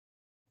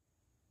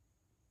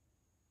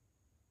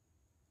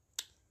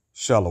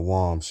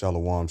Shalom,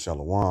 shalom,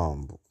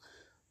 shalom.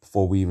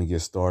 Before we even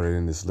get started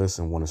in this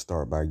lesson, I want to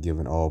start by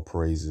giving all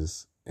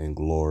praises and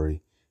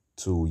glory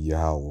to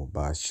Yahawah,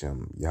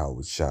 bahasham,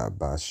 Yahawashi,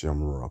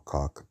 bahasham,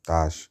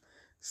 Rakakadash.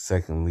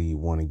 Secondly,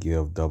 want to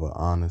give double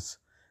honors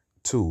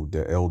to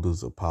the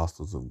Elders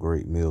Apostles of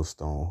Great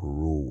Millstone who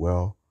rule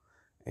well.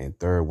 And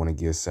third, want to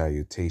give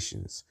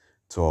salutations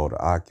to all the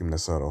Akim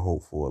that's the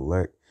hopeful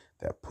elect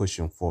that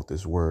pushing forth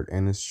this word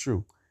and its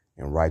truth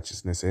in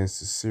righteousness and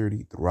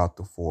sincerity throughout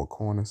the four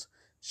corners.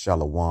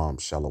 Shalom,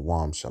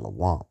 shalom,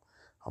 shalom.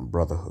 I'm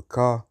Brother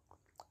Hakah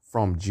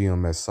from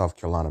GMS, South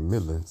Carolina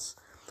Midlands,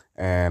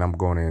 and I'm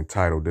going to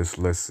entitle this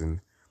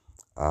lesson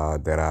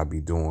that I'll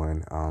be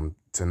doing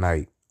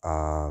tonight.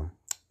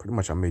 Pretty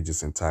much I may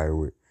just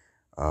entitle it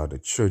The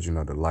Children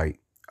of the Light,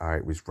 all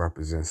right, which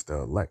represents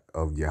the elect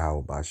of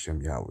Yahawah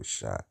bahasham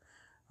Yahawashi.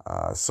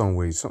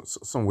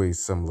 Some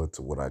ways similar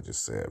to what I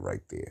just said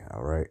right there.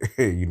 All right.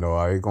 You know,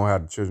 I ain't gonna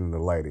have the children of the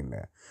light in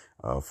there,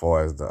 as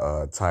far as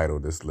the title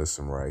of this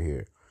lesson right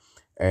here.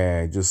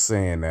 And just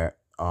saying that,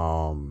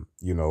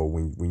 you know,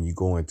 when you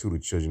go into the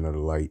children of the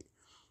light,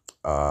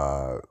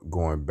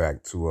 going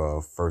back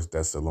to First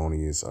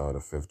Thessalonians,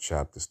 the 5th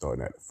chapter,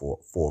 starting at the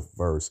fourth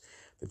verse,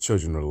 the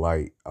children of the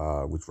light,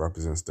 which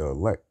represents the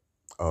elect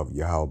of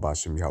Yahawah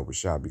bahasham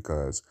Yahawashi,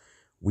 because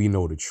we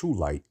know the true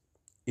light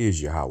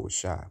is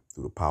Yahawashi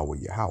through the power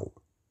of Yahawah.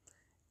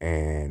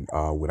 And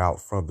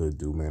without further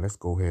ado, man, let's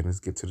go ahead and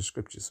let's get to the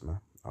scriptures, man.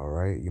 All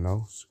right, you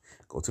know,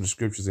 go to the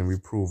scriptures and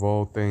reprove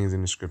all things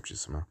in the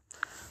scriptures, man.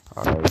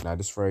 All right, now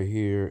this right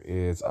here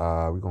is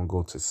we're gonna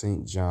go to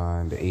St.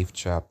 John, the 8th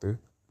chapter.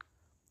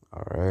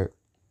 All right,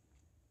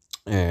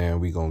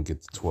 and we're gonna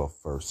get the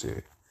 12th verse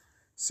here.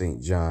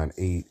 St. John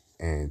 8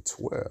 and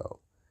 12.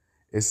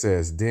 It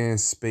says, Then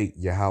spake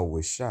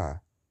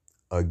Yahawashi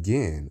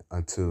again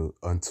unto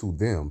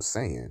them,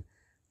 saying,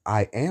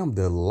 I am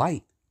the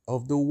light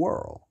of the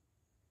world.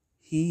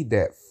 He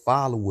that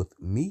followeth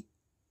me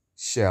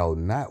shall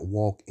not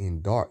walk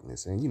in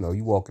darkness. And, you know,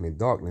 you walking in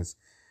darkness,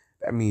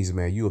 that means,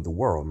 man, you of the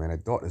world, man.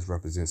 That darkness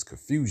represents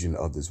confusion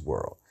of this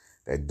world.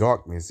 That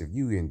darkness, if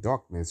you in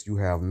darkness, you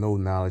have no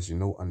knowledge and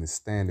no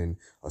understanding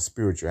of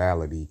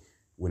spirituality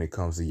when it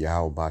comes to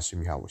Yahawah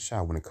bahasham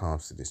Yahawashi, when it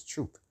comes to this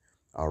truth.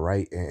 All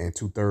right. And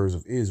 2/3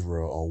 of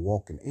Israel are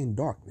walking in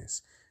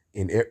darkness.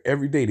 And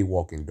every day they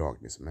walk in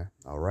darkness, man.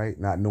 All right.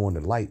 Not knowing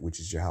the light, which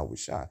is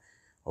Yahawashi.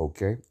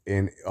 Okay.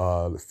 And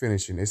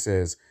finishing, it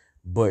says,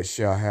 but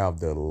shall have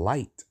the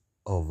light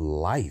of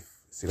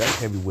life. See, that's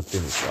heavy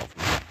within itself,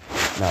 man.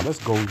 Now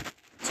let's go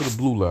to the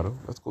blue letter.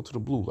 Let's go to the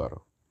blue letter.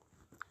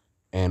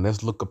 And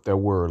let's look up that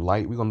word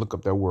light. We're going to look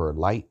up that word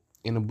light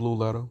in the blue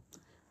letter.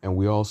 And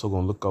we also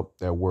going to look up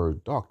that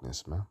word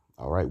darkness, man.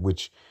 All right.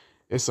 Which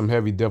is some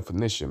heavy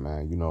definition,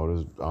 man. You know,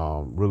 there's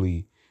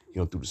really, you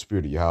know, through the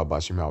spirit of Yahawah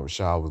bahasham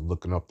Yahawashi, I was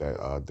looking up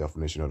that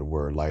definition of the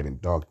word light and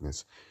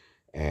darkness.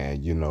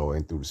 And, you know,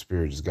 and through the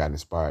spirit just got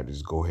inspired to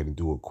just go ahead and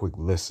do a quick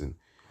listen.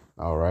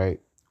 All right.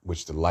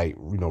 Which the light,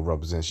 you know,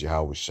 represents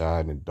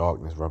Yahawashi, and the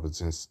darkness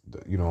represents,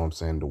 you know what I'm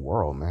saying, the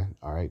world, man.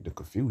 All right. The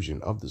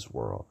confusion of this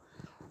world.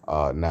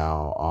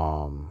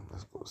 Now,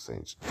 let's go to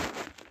St.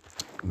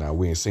 Now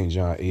we're in St.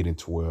 John 8 and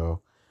 12,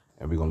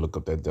 and we're going to look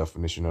up that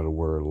definition of the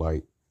word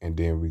light. And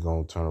then we're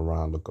going to turn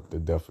around, look up the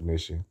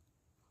definition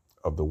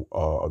of the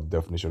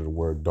definition of the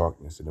word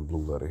darkness in the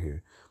blue letter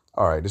here.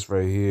 All right, this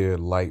right here,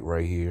 light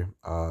right here,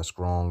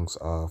 Strong's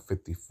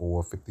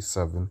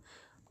 5457.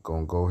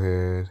 Gonna go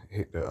ahead,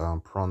 hit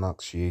the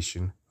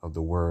pronunciation of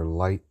the word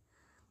light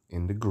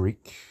in the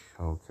Greek.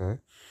 Okay.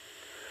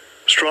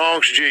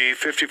 Strong's G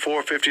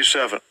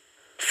 5457.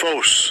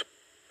 Phos.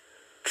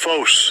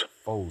 Phos.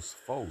 Phos.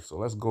 Phos. So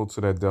let's go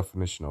to that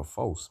definition of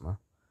phos, man.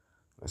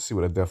 Let's see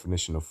what the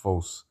definition of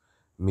phos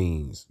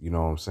means. You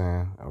know what I'm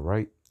saying? All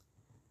right.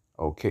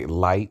 Okay,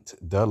 light,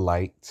 the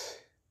light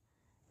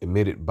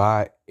emitted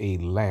by a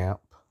lamp,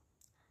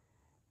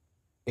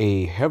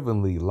 a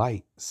heavenly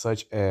light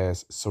such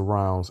as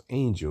surrounds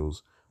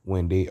angels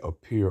when they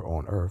appear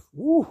on earth.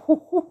 Woo,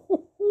 hoo, hoo,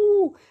 hoo,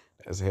 hoo.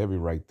 That's heavy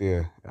right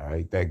there. All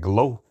right, that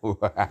glow.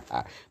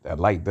 That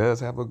light does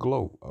have a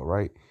glow. All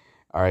right.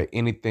 All right.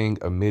 Anything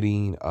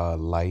emitting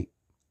light,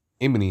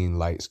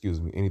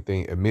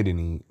 anything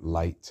emitting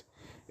light,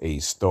 a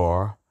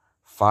star,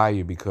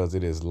 fire because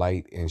it is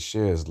light and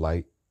shares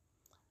light.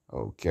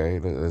 Okay,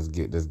 let's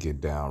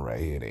get down right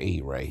here. The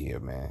 8 right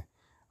here, man.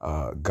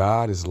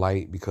 God is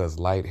light because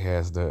light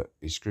has the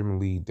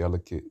extremely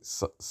delicate,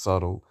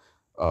 subtle,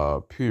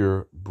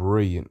 pure,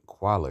 brilliant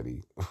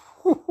quality.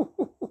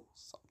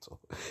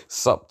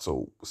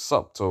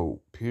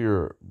 subtle,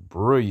 pure,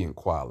 brilliant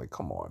quality.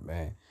 Come on,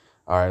 man.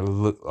 All right, let's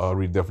look,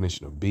 read the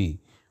definition of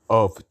B.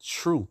 Of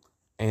truth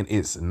and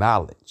its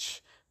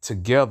knowledge,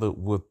 together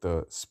with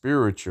the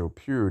spiritual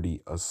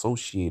purity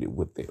associated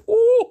with it. Ooh.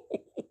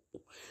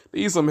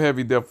 These some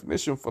heavy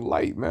definition for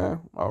light, man.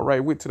 All right,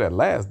 went to that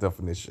last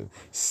definition.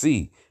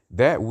 C,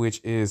 that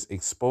which is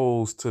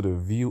exposed to the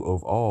view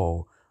of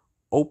all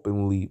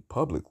openly,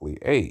 publicly.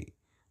 A,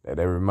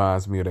 that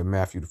reminds me of that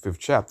Matthew the 5th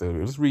chapter.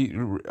 Let's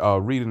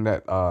reading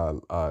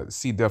that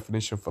C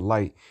definition for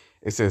light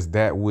It says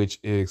that which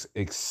is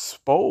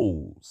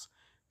exposed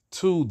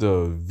to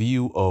the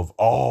view of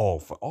all,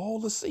 for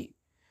all to see.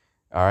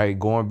 All right,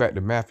 going back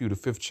to Matthew, the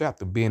 5th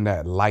chapter, being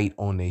that light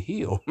on the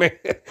hill, man.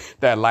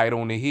 That light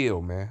on the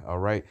hill, man. All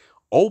right,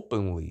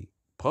 openly,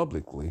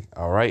 publicly.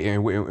 All right,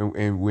 and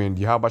when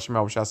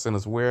Yahawah sent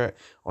us where at?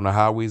 On the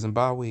highways and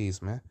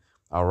byways, man.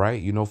 All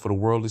right, for the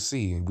world to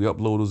see. And we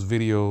upload those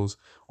videos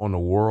on the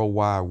World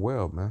Wide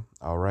Web, man.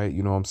 All right,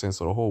 you know what I'm saying?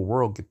 So the whole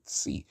world get to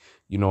see,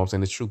 what I'm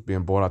saying, the truth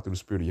being brought out through the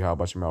spirit of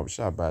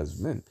Yahawah by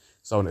his men.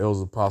 So the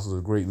Elders Apostles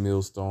of Great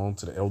Millstone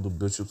to the elder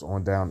bishops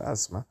on down to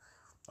us, man.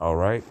 All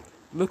right.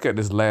 Look at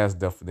this last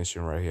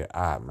definition right here.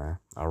 Man.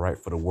 All right.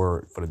 For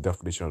the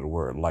definition of the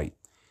word light.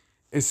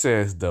 It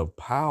says the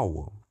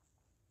power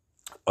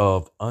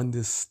of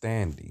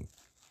understanding,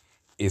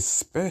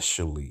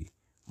 especially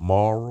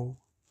moral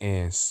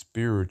and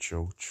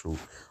spiritual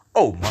truth.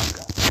 Oh my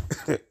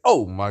God.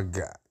 Oh my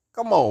God.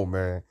 Come on,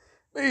 man.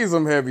 These are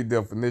some heavy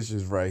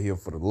definitions right here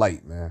for the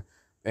light, man.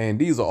 And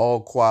these are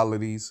all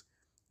qualities,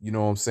 you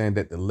know what I'm saying,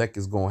 that the elect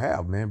is going to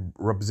have, man.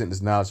 Represent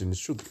this knowledge and this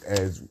truth.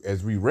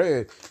 As we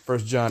read, 1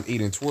 John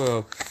 8 and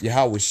 12,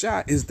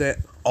 Yahawashi is that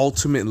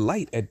ultimate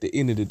light at the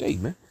end of the day,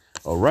 man.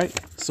 All right.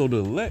 So the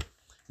elect,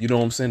 you know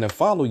what I'm saying, that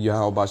follow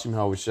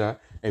Yahawashi,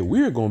 and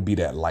we're going to be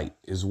that light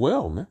as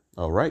well, man.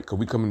 All right. Because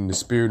we coming in the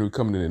spirit, and we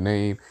coming in the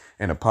name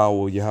and the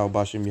power of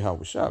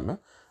Yahawashi, man.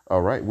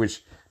 All right.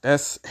 Which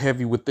that's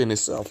heavy within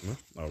itself, man.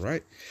 All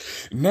right.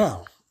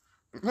 Now,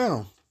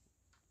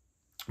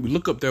 we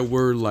look up that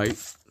word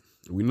light.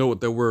 We know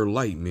what that word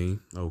light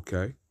mean.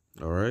 Okay.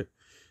 All right.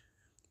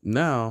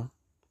 Now,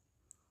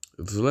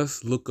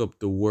 let's look up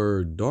the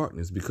word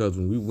darkness, because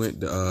when we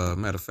went to,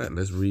 matter of fact,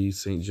 let's read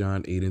St.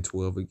 John 8 and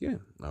 12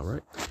 again. All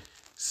right.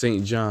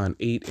 St. John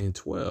 8 and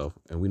 12.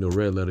 And we know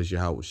red letters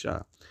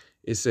Yahawashi.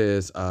 It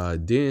says,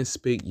 then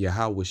spake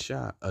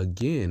Yahawashi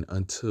again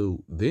unto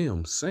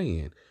them,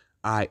 saying,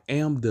 I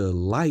am the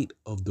light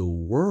of the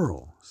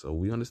world. So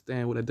we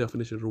understand what that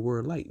definition of the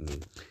word light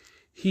means.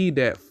 He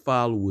that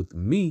followeth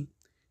me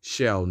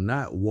shall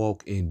not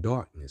walk in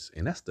darkness.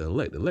 And that's the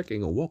elect. The elect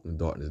ain't gonna walk in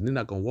darkness. They're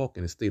not gonna walk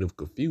in a state of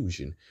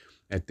confusion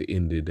at the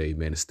end of the day,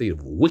 man. A state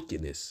of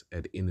wickedness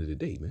at the end of the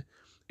day, man.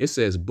 It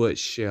says, but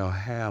shall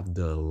have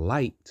the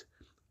light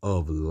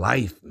of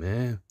life,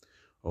 man.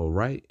 All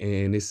right.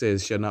 And it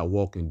says, shall not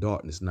walk in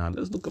darkness. Now,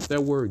 let's look up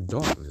that word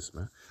darkness,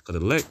 man. Because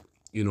the elect,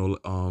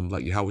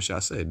 like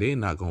Yahawashi said, they're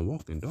not gonna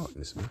walk in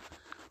darkness, man.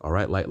 All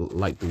right. Like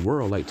the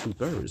world, like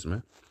 2/3,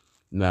 man.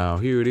 Now,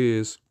 here it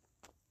is.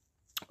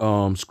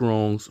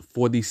 Strong's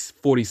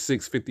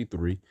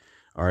 4653.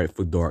 All right,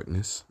 for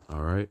darkness.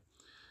 All right.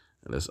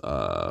 And let's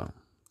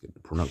get the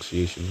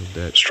pronunciation of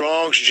that.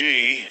 Strong's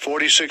G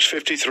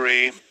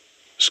 4653.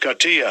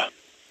 Scatia.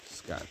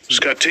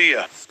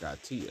 Scatia.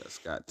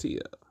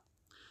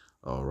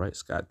 All right,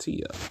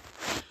 Scatia.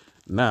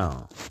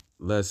 Now,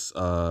 let's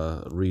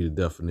read the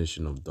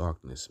definition of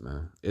darkness,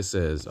 man. It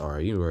says, all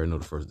right, you already know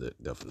the first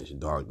definition,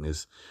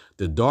 darkness.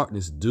 The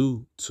darkness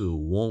due to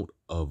want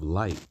of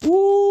light.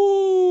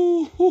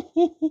 Ooh,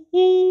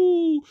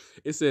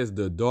 it says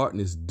the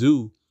darkness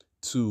due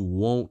to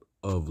want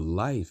of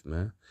life,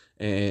 man.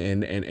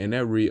 And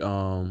that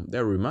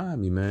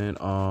remind me, man.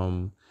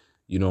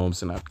 You know what I'm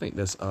saying? I think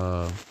that's if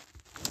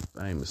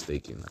I ain't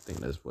mistaken, I think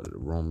that's what the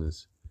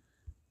Romans,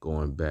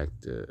 going back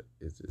to,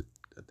 I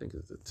think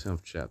it's the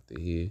 10th chapter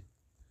here.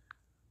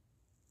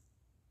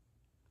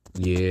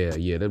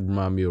 Yeah, that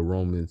remind me of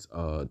Romans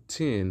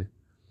 10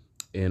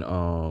 and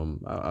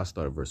I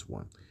started verse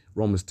 1.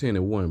 Romans 10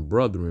 and 1.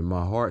 Brethren,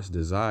 my heart's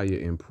desire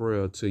and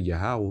prayer to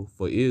Yahawah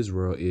for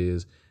Israel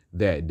is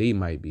that they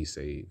might be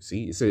saved.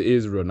 See, it says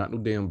Israel, not no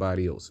damn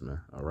body else,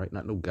 man. All right,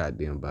 not no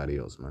goddamn body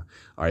else, man.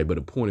 All right, but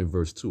the point in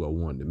verse 2 I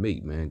wanted to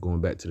make, man,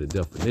 going back to the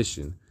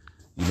definition,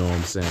 you know what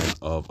I'm saying,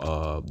 of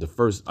the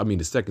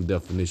second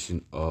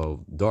definition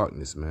of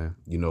darkness, man.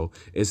 You know,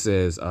 it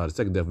says the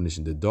second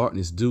definition, the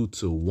darkness due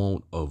to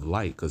want of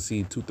light. Because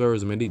see,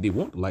 2/3, man, they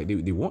want the light,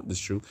 they want this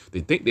truth.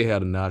 They think they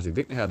have the knowledge, they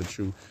think they have the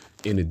truth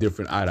in the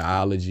different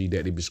ideology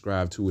that they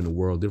prescribe to in the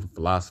world, different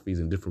philosophies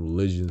and different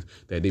religions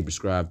that they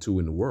prescribe to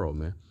in the world,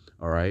 man.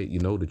 All right, you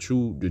know, the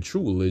true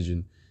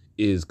religion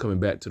is coming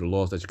back to the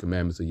laws, statutes,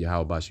 commandments of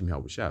Yahawashi,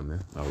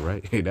 man. All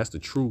right, hey, that's the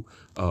true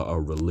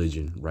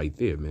religion right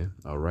there, man.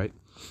 All right.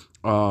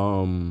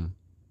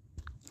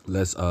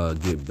 Let's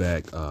get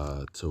back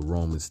to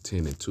Romans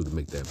 10 and 2 to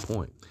make that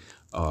point.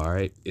 All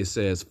right. It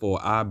says, for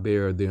I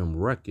bear them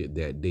record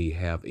that they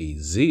have a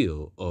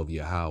zeal of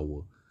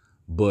Yahawah,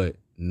 but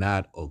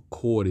not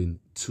according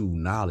to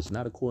knowledge,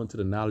 not according to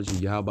the knowledge of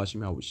Yahawashi,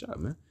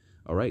 man.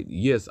 All right.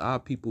 Yes, our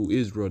people,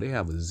 Israel, they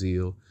have a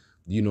zeal.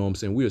 You know what I'm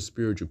saying? We're a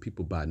spiritual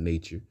people by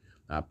nature.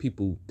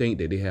 People think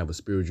that they have a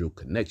spiritual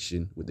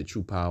connection with the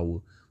true power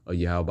of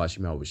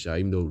Yahawashi,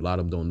 even though a lot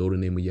of them don't know the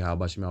name of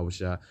Yahawashi.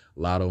 A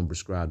lot of them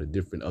prescribe to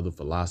different other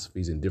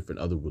philosophies and different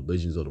other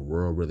religions of the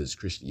world, whether it's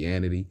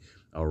Christianity,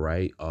 all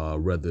right,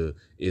 whether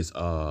it's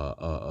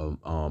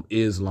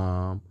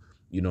Islam,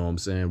 you know what I'm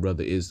saying,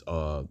 whether it's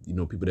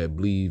people that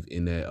believe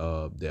in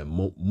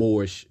that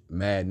Moorish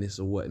madness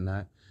or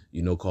whatnot.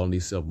 calling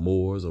themselves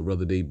Moors, or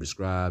whether they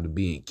prescribe to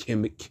being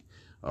Kemet,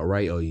 all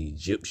right, or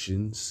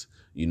Egyptians,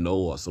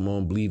 or some of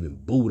them believe in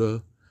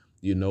Buddha,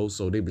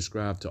 so they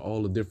prescribe to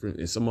all the different,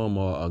 and some of them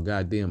are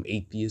goddamn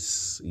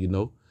atheists,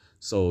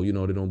 so, they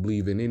don't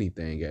believe in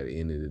anything at the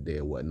end of the day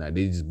or whatnot.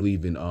 They just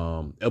believe in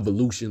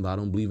evolution. I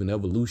don't believe in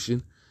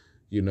evolution,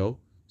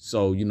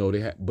 So,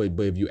 but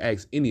if you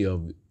ask any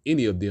of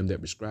them that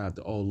prescribe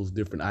to all those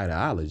different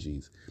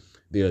ideologies,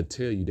 they'll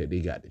tell you that they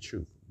got the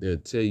truth. They'll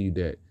tell you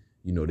that,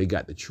 they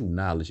got the true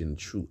knowledge and the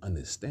true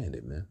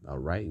understanding, man. All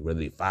right.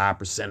 Whether they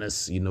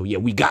 5%ers, yeah,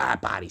 we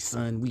God body,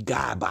 son. We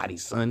God body,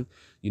 son.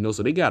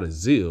 So they got a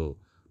zeal,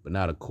 but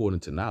not according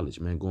to knowledge,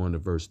 man. Going to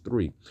verse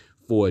 3.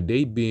 For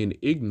they being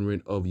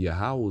ignorant of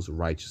Yahawah's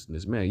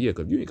righteousness, man. Yeah,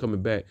 because you ain't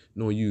coming back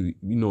knowing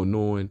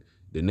knowing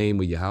the name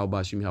of Yahawah,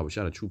 bahasham,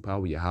 Yahawah, the true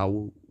power,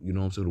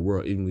 Yahawah, so the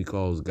world ignorantly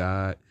calls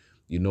God,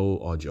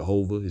 or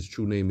Jehovah. His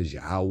true name is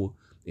Yahawah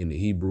in the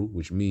Hebrew,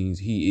 which means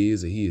he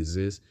is or he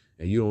exists.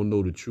 And you don't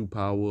know the true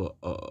power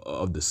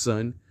of the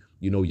Son,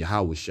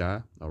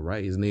 Yahawashi, all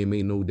right? His name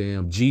ain't no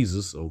damn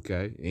Jesus,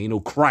 okay? Ain't no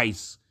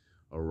Christ,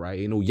 all right?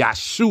 Ain't no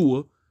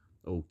Yahshua,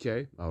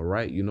 okay? All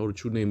right? The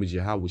true name is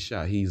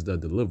Yahawashi. He's the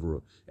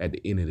deliverer at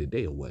the end of the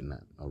day or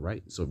whatnot, all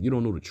right? So if you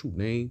don't know the true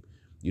name,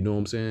 you know what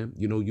I'm saying?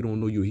 You don't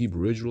know you're a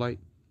Hebrew Israelite,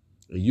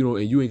 and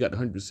you ain't got the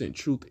 100%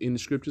 truth in the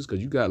scriptures,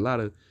 because you got a lot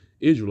of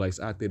Israelites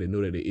out there that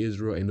know that they're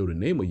Israel and know the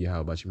name of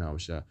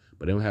Yahawah,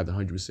 but they don't have the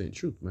 100%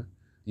 truth, man.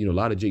 A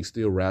lot of Jake's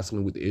still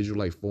wrestling with the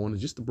Israelite foreigners.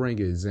 Just to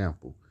bring an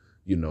example,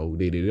 they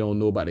don't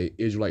know about the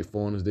Israelite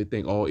foreigners. They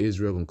think all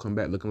Israel gonna come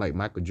back looking like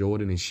Michael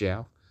Jordan and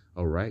Shaq.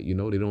 All right, they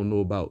don't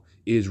know about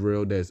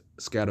Israel that's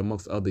scattered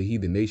amongst other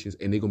heathen nations,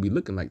 and they're gonna be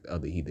looking like the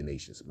other heathen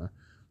nations, man.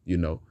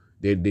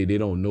 They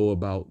don't know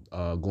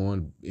about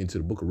going into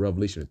the book of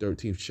Revelation, the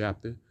 13th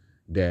chapter,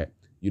 that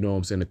the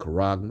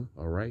charagma,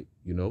 all right.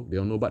 They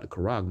don't know about the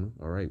charagma,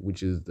 all right,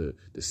 which is the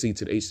C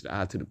to the H to the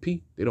I to the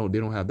P. They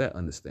don't have that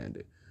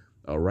understanding.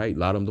 All right. A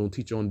lot of them don't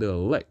teach on the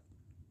elect.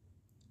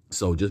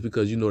 So just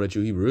because you know that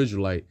you're Hebrew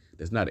Israelite,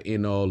 that's not an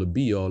end all or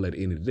be all at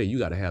the end of the day. You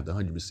got to have the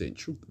 100%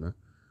 truth, man.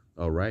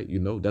 All right.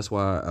 That's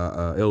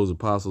why Elders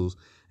Apostles,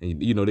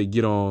 and, they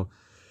get on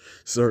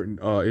certain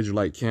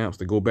Israelite camps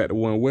that go back to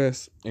One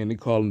West, and they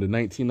call them the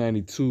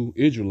 1992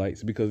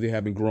 Israelites, because they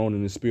haven't grown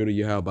in the spirit of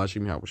Yahawah,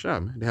 bahasham,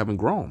 Yahawah, man. They haven't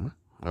grown, man.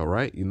 All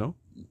right.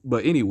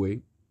 But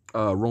anyway,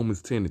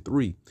 Romans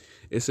 10:3,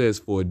 it says,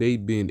 for they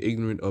being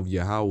ignorant of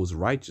Yahawah's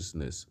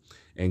righteousness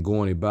and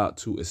going about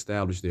to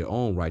establish their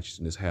own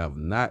righteousness, have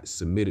not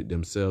submitted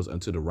themselves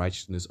unto the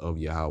righteousness of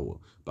Yahawah,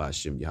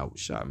 bahasham,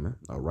 Yahawah, man.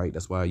 All right.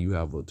 That's why you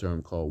have a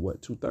term called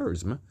what?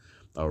 2/3, man.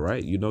 All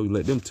right. You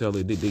let them tell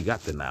it. They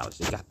got the knowledge.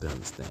 They got the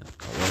understanding.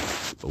 All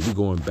right. But we're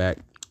going back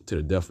to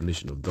the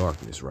definition of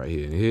darkness right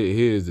here. And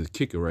here's the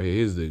kicker right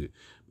here.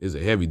 Here's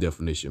a heavy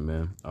definition,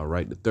 man. All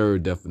right. The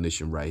third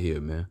definition right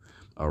here, man.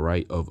 All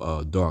right.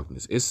 Of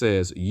darkness. It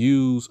says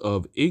use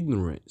of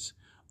ignorance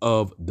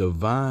of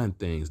divine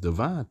things,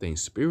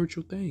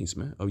 spiritual things,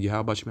 man. Of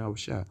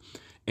Yahawah,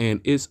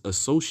 and its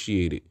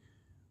associated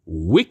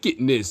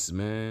wickedness,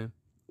 man.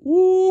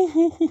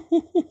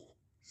 Woo.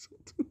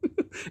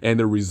 And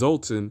the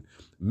resulting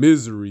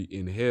misery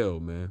in hell,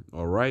 man.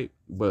 All right.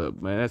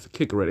 But man, that's a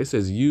kicker, right? It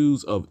says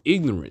use of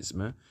ignorance,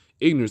 man.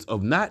 Ignorance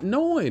of not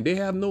knowing. They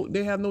have no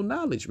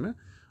knowledge, man.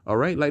 All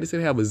right. Like they said,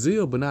 they have a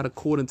zeal, but not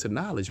according to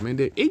knowledge, man.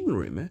 They're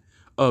ignorant, man,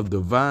 of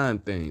divine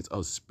things,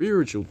 of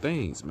spiritual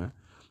things, man.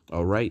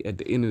 All right. At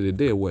the end of the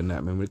day or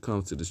whatnot, man, when it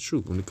comes to this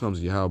truth, when it comes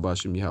to Yahawah,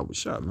 bahasham,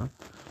 Yahawah, man.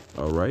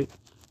 All right.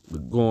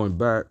 But going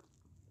back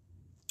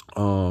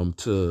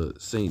to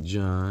St.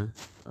 John,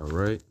 all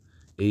right,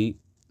 8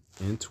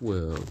 and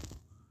 12,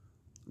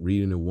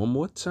 reading it one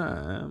more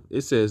time.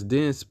 It says,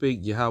 then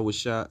spake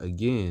Yahawah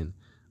again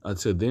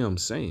unto them,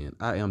 saying,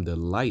 I am the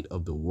light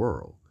of the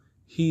world.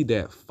 He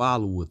that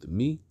followeth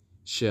me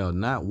shall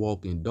not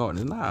walk in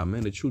darkness. Nah,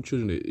 man, the true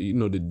children,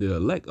 the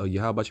elect of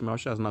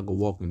Yahawah is not going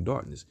to walk in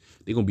darkness.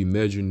 They're going to be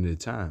measuring the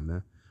time,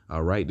 man.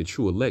 All right. The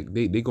true elect,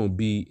 they're going to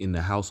be in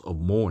the house of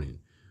mourning.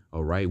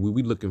 All right.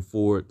 We looking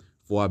forward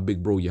for our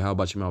big bro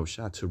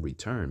Yahawah to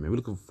return, man. We're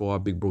looking for our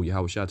big bro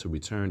Yahawah to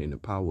return in the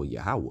power of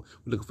Yahawah.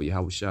 We're looking for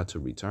Yahawah to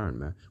return,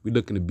 man. We're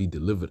looking to be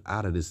delivered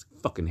out of this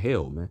fucking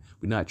hell, man.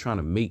 We're not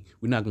going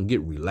to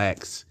get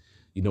relaxed.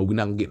 We're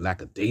not going to get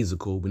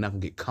lackadaisical. We're not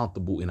going to get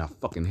comfortable in our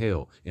fucking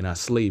hell, in our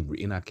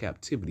slavery, in our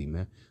captivity,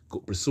 man.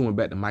 Pursuing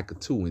back to Micah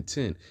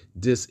 2:10.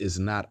 This is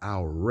not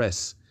our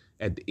rest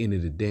at the end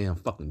of the damn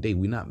fucking day.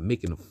 We're not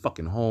making a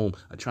fucking home,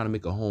 or trying to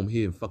make a home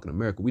here in fucking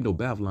America. We know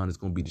Babylon is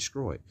going to be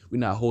destroyed. We're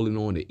not holding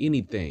on to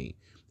anything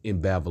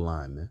in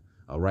Babylon, man.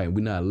 All right. And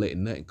we're not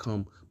letting nothing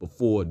come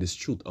before this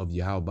truth of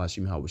Yahawah,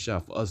 bahasham,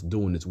 Yahawah, for us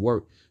doing this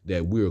work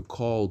that we're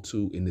called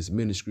to in this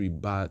ministry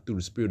through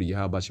the spirit of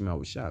Yahawah, bahasham,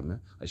 Yahawah, man.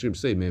 I should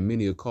say, man,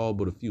 many are called,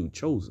 but a few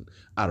chosen.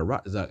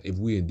 If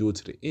we endure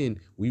to the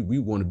end, we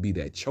want to be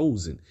that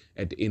chosen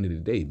at the end of the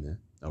day, man.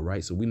 All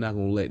right. So we're not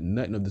going to let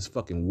nothing of this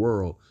fucking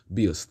world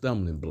be a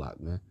stumbling block,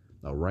 man.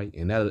 All right.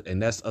 And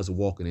that's us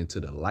walking into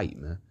the light,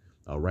 man.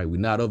 All right. We're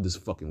not of this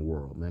fucking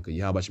world, man. Because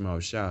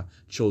Yahawashi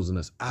chosen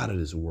us out of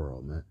this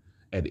world, man.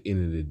 At the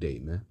end of the day,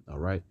 man. All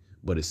right.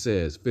 But it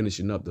says,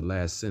 finishing up the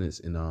last sentence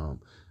in the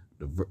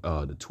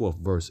 12th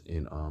verse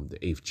in the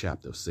 8th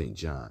chapter of St.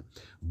 John,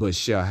 but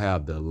shall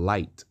have the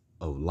light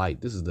of life.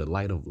 This is the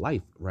light of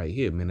life right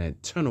here, man.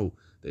 The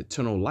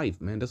eternal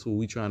life, man. That's what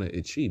we trying to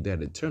achieve,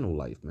 that eternal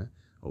life, man.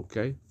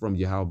 Okay, from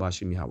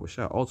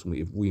Yahawashi,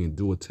 ultimately, if we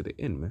endure to the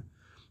end, man.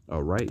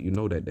 All right, you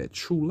know that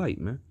true light,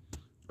 man.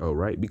 All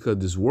right, because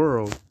this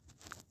world,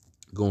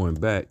 going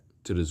back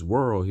to this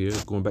world here,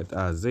 going back to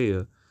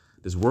Isaiah,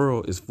 this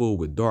world is full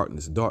with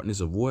darkness.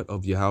 Darkness of what?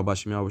 Of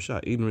Yahawashi,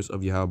 ignorance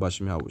of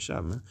Yahawashi,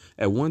 man.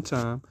 At one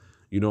time,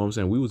 you know what I'm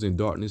saying, we was in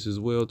darkness as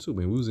well too,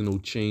 man. We was in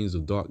those chains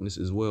of darkness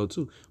as well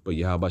too. But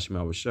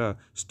Yahawashi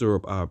stir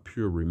up our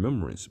pure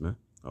remembrance, man.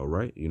 All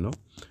right, you know.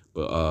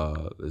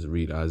 But let's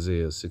read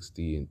Isaiah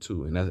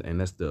 60:2, and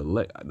that's the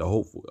elect, the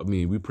hopeful. I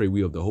mean, we pray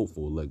we of the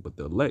hopeful elect, but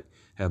the elect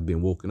have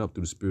been woken up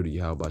through the spirit of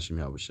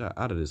Yahawashi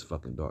out of this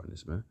fucking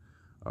darkness, man.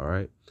 All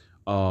right.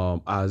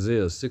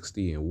 Isaiah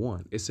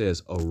 60:1, it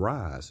says,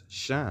 arise,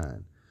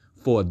 shine,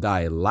 for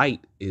thy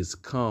light is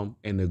come,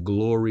 and the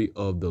glory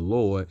of the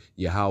Lord,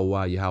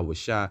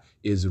 Yahawashi,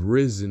 is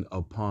risen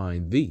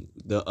upon thee.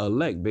 The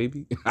elect,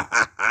 baby.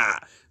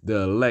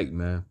 The elect,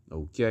 man.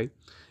 Okay.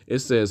 It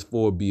says,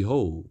 for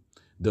behold,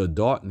 the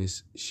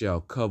darkness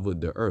shall cover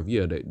the earth.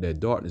 Yeah, that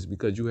darkness,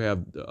 because you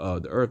have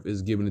the earth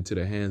is given into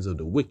the hands of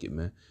the wicked,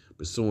 man.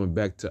 Pursuing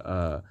back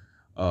to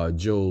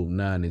Job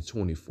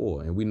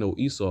 9:24. And we know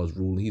Esau's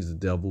ruling. He's the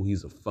devil.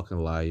 He's a fucking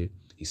liar.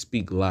 He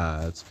speak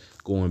lies.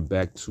 Going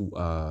back to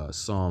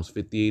Psalms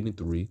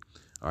 58:3.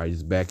 All right,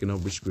 he's backing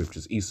up with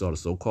scriptures. Esau, the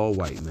so-called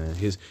white man.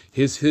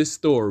 His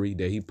story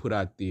that he put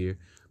out there,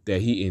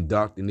 that he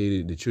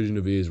indoctrinated the children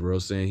of Israel,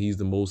 saying he's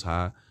the most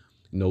high,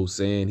 you know,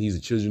 saying he's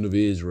the children of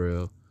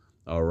Israel.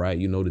 All right,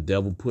 you know, the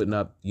devil putting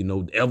up, you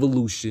know,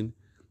 evolution,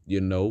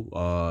 you know,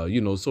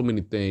 so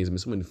many things. I mean,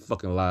 so many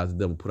fucking lies the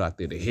devil put out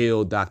there. The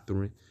hell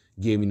doctrine,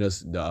 giving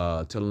us,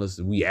 telling us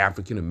that we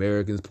African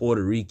Americans,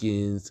 Puerto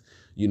Ricans,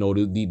 you know,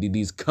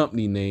 these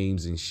company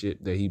names and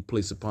shit that he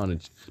placed upon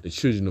the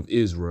children of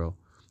Israel.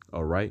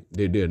 All right,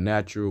 they're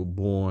natural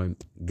born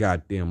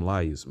goddamn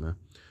liars, man.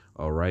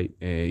 All right,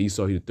 and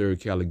Esau, he the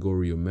third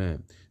category of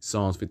man.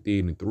 Psalms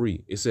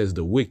 58:3, it says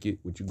the wicked,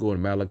 which you go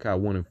in Malachi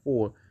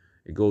 1:4.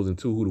 It goes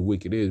into who the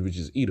wicked is, which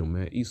is Edom,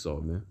 man, Esau,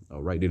 man.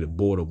 All right, they're the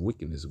board of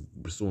wickedness,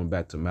 pursuing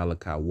back to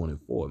Malachi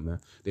 1:4, man.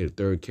 They're the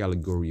third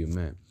category of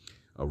man.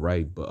 All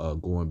right, but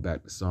going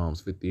back to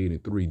Psalms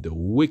 58:3, the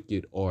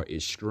wicked are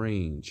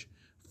estranged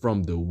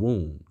from the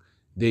womb.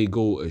 They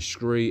go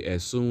astray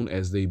as soon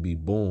as they be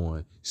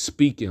born,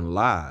 speaking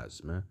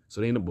lies, man.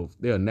 So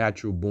they're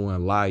natural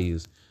born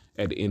liars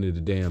at the end of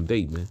the damn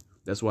day, man.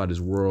 That's why this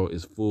world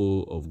is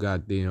full of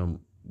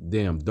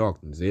damn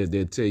darkness.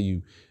 They'll tell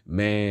you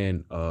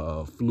man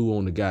flew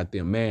on the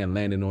goddamn, man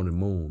landing on the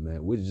moon,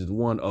 man, which is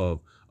one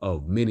of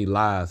many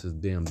lies this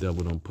damn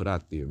devil done put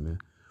out there, man.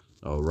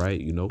 All right,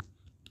 you know,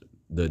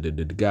 the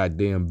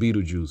goddamn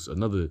Beetlejuice,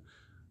 another,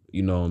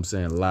 you know what I'm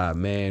saying, lie,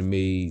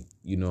 man-made,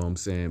 you know what I'm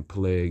saying,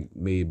 plague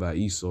made by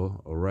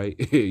Esau. All right.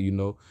 You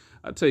know,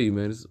 I tell you,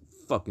 man, it's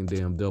a fucking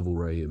damn devil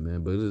right here,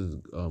 man. But let's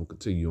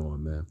continue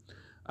on, man.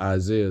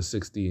 Isaiah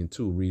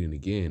 60:2, reading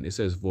again. It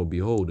says, for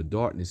behold, the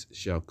darkness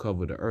shall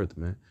cover the earth,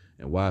 man.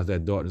 And why is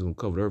that darkness going to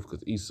cover the earth?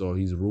 Because Esau,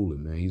 he's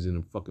ruling, man. He's in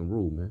the fucking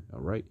rule, man. All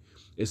right.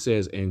 It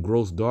says, and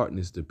gross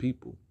darkness to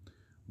people.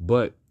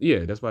 But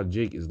yeah, that's why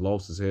Jake is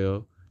lost as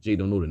hell. Jake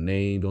don't know the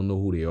name, don't know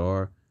who they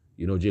are.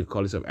 You know, Jake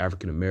call himself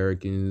African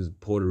Americans,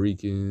 Puerto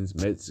Ricans,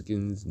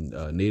 Mexicans,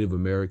 Native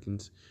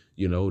Americans.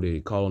 You know, they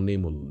call the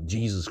name of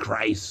Jesus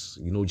Christ,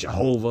 you know,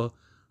 Jehovah.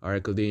 All right,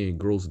 because they in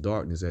gross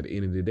darkness at the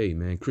end of the day,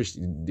 man.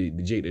 The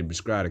Jake that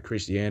prescribed to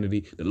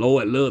Christianity, the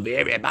Lord love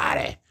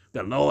everybody.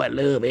 The Lord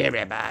love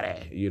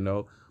everybody, you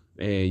know.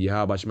 And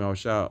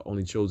Yahawashi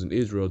only chosen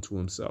Israel to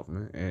himself,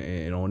 man.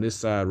 And on this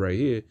side right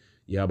here,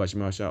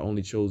 Yahawashi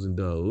only chosen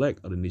the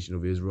elect of the nation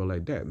of Israel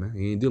like that, man.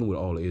 He ain't dealing with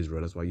all of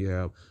Israel. That's why you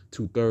have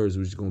 2/3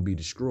 which is going to be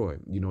destroyed.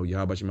 You know,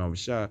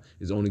 Yahawashi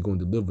is only going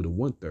to deliver the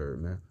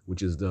 1/3, man,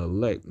 which is the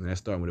elect. And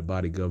that's starting with the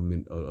body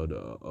government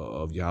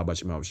of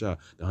Yahawashi,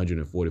 the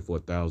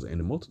 144,000 and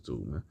the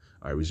multitude, man.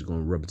 All right, which is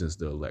going to represent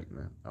the elect,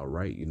 man. All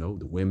right, you know,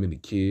 the women, the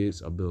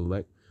kids of the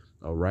elect.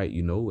 All right,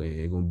 you know, and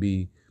it's going to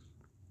be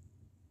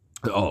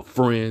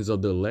friends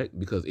of the elect,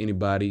 because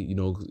anybody, you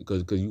know,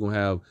 because you're going to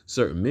have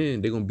certain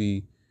men, they're going to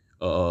be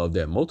of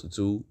that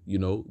multitude, you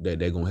know, that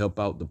they're going to help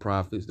out the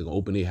prophets. They're going to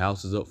open their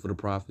houses up for the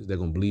prophets. They're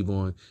going to believe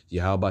on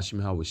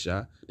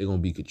Yahawashi. They're going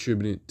to be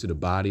contributing to the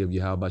body of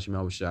Yahawashi,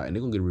 and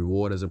they're going to get a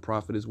reward as a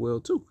prophet as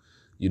well, too.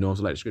 You know,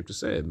 so like the scripture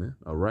said, man.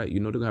 All right. You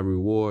know, they're going to have a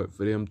reward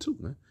for them, too,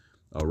 man.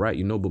 All right.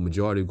 You know, but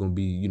majority are going to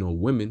be, you know,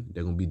 women.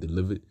 They're going to be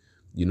delivered,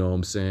 you know what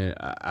I'm saying,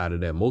 out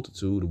of that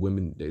multitude. The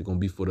women, they're going to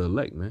be for the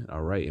elect, man.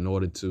 All right. In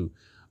order to,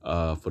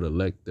 for the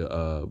elect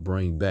to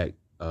bring back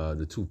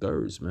the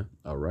 2/3, man.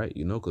 All right,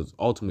 you know, because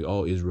ultimately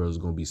all Israel is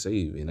going to be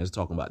saved, and that's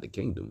talking about the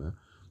kingdom, man.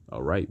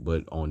 All right,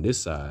 but on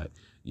this side,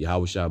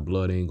 Yahawashi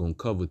blood ain't going to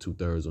cover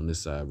 2/3 on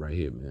this side right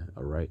here, man.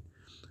 All right,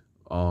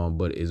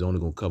 but it's only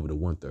going to cover the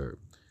 1/3.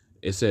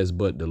 It says,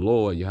 but the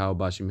Lord,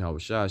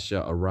 Yahawah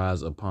shall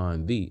arise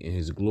upon thee, and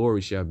his glory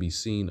shall be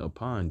seen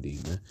upon thee,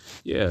 man.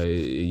 Yeah,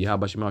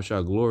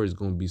 Yahawah glory is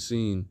going to be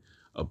seen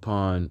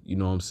upon, you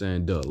know what I'm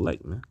saying, the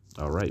elect, man.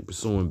 All right,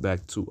 pursuing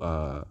back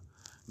to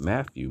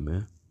Matthew,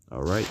 man.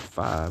 All right,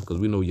 5, because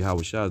we know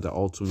Yahweh Shah is the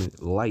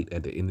ultimate light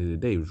at the end of the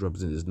day, which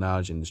represents his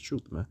knowledge and his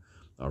truth, man.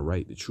 All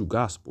right, the true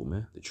gospel,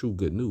 man, the true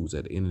good news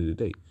at the end of the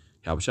day.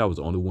 Yahweh Shah was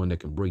the only one that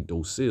can break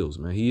those seals,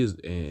 man. He is,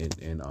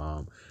 and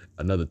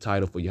another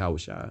title for Yahweh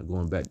Shah,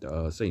 going back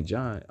to St.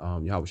 John,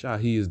 Yahweh Shah,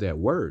 he is that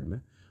word,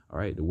 man. All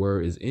right, the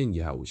word is in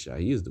Yahweh Shah.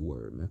 He is the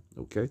word, man.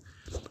 Okay,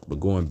 but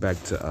going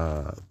back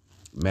to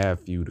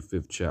Matthew, the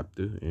 5th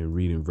chapter, and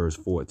reading verse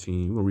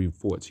 14. We're going to read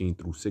 14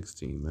 through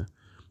 16, man.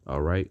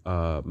 All right,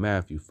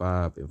 Matthew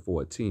 5 and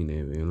 14.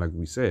 And like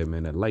we said,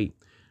 man, that light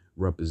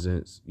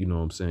represents, you know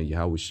what I'm saying,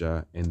 Yahweh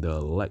Shah and the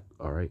elect,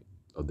 all right,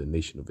 of the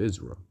nation of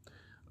Israel.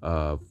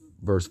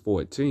 Verse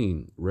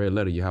 14, red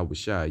letter Yahweh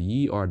Shah,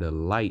 ye are the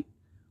light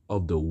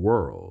of the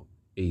world,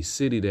 a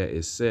city that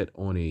is set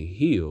on a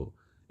hill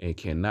and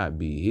cannot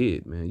be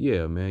hid, man.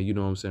 Yeah, man, you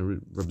know what I'm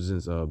saying,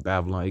 represents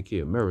Babylon, aka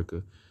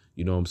America.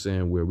 You know what I'm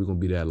saying? Where we're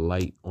going to be that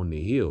light on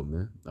the hill,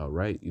 man. All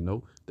right. You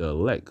know, the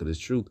elect, because it's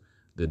truth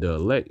that the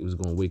elect was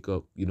going to wake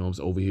up, you know what I'm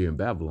saying, over here in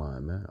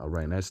Babylon, man. All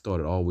right. And that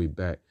started all the way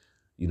back.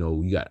 You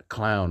know, you got a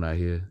clown out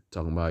here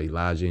talking about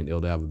Elijah and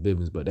Elders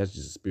Apostles, but that's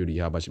just the spirit of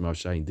Yahawashi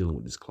Shah ain't dealing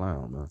with this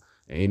clown, man.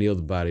 And any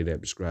other body that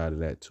prescribed to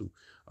that too.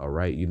 All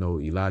right. You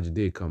know, Elijah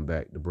did come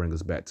back to bring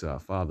us back to our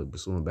father,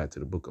 pursuing back to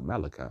the book of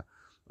Malachi.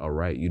 All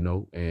right. You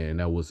know,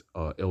 and that was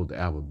Elder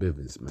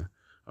Bivens, man.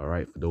 All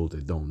right. For those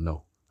that don't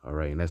know. All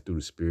right, and that's through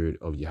the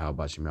spirit of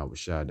Yahawashi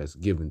Shah that's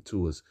given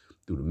to us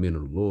through the men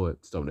of the Lord,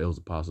 starting the Elders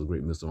Apostles,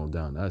 great mystery on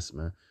down to us,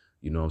 man.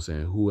 You know what I'm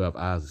saying? Who have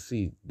eyes to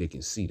see, they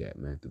can see that,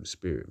 man, through the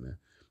spirit, man.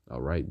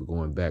 All right, but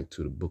going back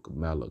to the book of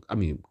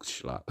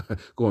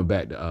going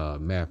back to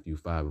Matthew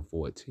 5 and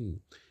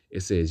 14,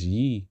 it says,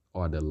 ye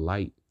are the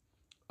light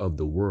of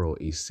the world,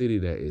 a city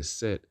that is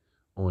set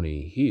on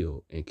a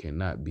hill and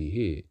cannot be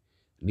hid.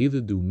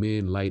 Neither do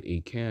men light a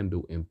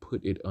candle and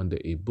put it under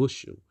a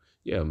bushel.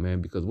 Yeah,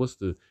 man, because what's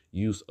the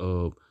use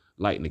of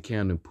lighting a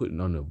candle and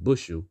putting on a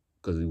bushel?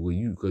 Because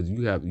you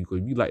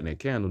lighting that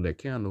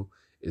candle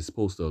is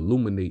supposed to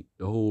illuminate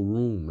the whole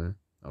room, man.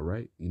 All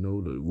right, you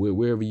know,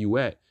 wherever you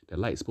at, that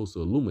light's supposed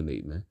to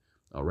illuminate, man.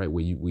 All right,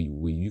 where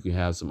you can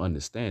have some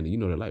understanding. You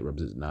know, that light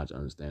represents knowledge,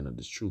 understanding of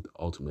this truth.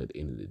 Ultimately, at the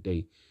end of the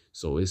day,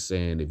 so it's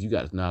saying if you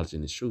got knowledge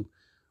in this truth,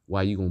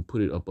 why you gonna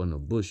put it up on a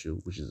bushel,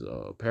 which is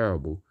a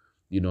parable?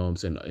 You know what I'm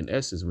saying? In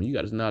essence, when you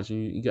got this knowledge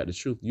and you got the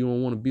truth, you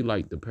don't want to be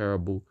like the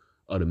parable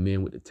of the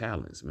men with the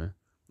talents, man.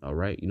 All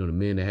right. You know, the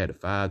men that had the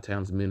 5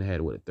 talents, the men that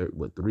had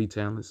 3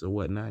 talents or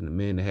whatnot, and the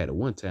man that had the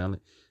 1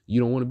 talent. You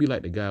don't want to be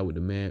like the guy with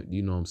the man,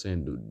 you know what I'm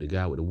saying, the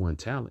guy with the 1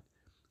 talent.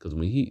 Because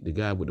when the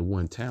guy with the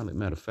 1 talent,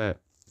 matter of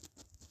fact,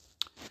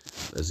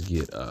 let's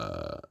get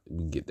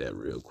we get that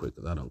real quick,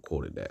 because I done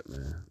quoted that,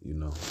 man. You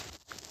know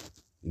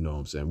what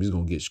I'm saying? We're just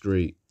gonna get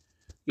straight.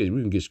 Yeah,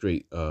 we can get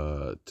straight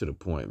to the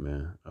point,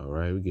 man. All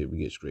right. We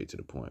get straight to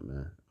the point,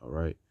 man. All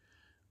right.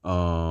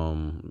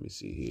 Let me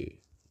see here.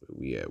 Where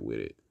we at with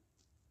it?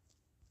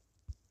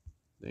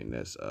 I think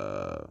that's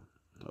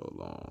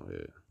hold on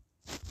here.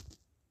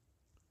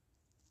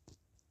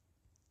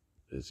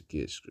 That's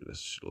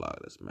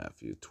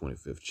Matthew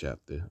 25th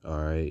chapter.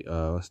 All right.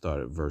 Let's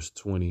start at verse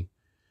 20.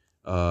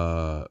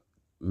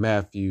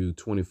 Matthew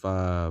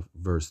 25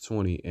 verse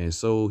 20. And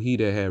so he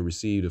that had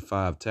received the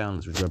 5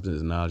 talents, which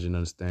represents knowledge and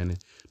understanding,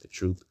 the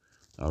truth,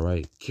 all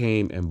right,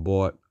 came and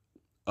bought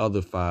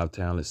other 5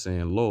 talents,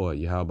 saying, Lord,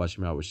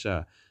 Yahawah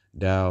Shah,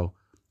 thou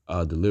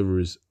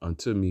deliverest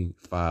unto me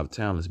 5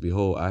 talents.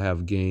 Behold, I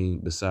have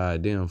gained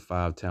beside them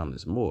 5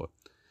 talents more.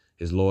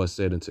 His Lord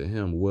said unto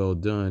him, well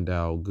done,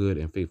 thou good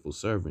and faithful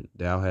servant.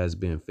 Thou hast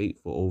been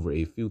faithful over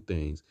a few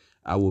things.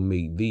 I will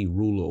make thee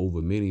ruler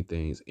over many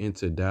things.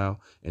 Enter thou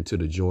into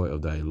the joy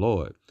of thy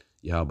Lord.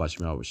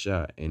 Yahawah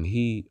Shah. And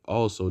he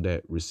also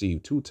that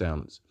received 2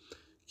 talents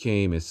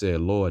came and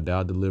said, Lord,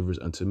 thou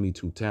deliverest unto me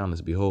 2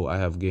 talents. Behold, I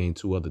have gained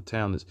 2 other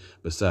talents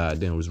beside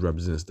them, which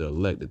represents the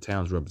elect. The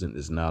talents represent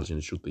this knowledge and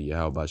the truth of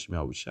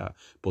Yahawah Shah.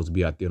 Supposed to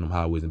be out there in them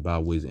highways and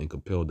byways and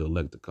compel the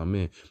elect to come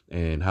in.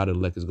 And how the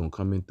elect is going to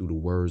come in through the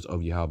words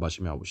of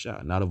Yahawah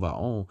Shah. Not of our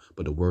own,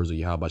 but the words of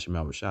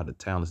Yahawah Shah, the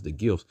talents, the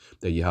gifts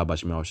that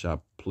Yahawah Shah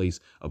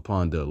placed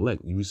upon the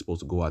elect. You're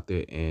supposed to go out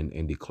there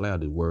and declare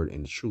the word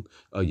and the truth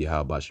of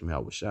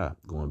Yahawah Shah.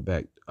 Going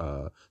back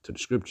to the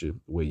scripture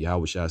where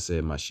Yahweh Shah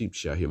said, my sheep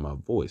shall hear my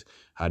voice.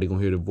 How they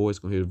gonna hear the voice?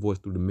 Gonna hear the voice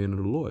through the men of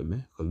the Lord,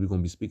 man. Because we're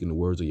gonna be speaking the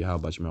words of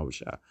Yahawah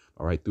Shah.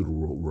 All right, through the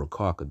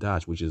Rakar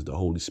Kadash, which is the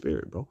Holy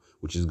Spirit, bro,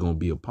 which is gonna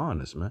be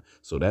upon us, man.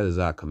 So that is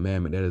our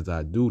commandment. That is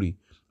our duty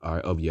all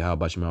right, of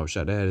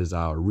Yahawah. That is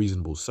our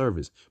reasonable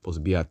service. Supposed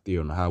to be out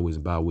there on the highways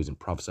and byways and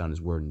prophesying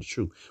his word and the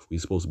truth. We're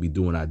supposed to be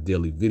doing our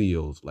daily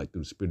videos, like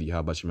through the spirit of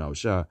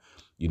Yahawah,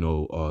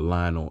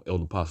 lying on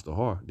Elder Apostle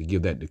Heart to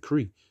give that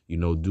decree,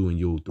 doing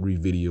your 3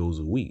 videos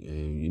a week.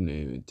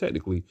 And,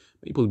 technically,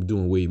 you're supposed to be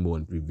doing way more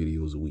than 3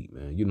 videos a week,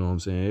 man. You know what I'm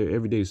saying?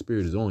 Every day the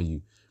spirit is on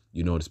you.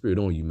 The spirit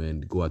on you,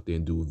 man, to go out there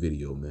and do a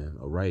video, man.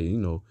 All right.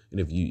 And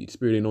if the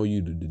spirit ain't on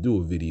you to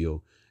do a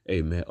video,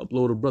 hey, man,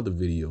 upload a brother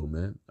video,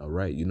 man. All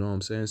right. You know what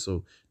I'm saying?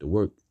 So the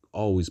work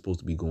always supposed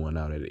to be going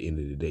out at the end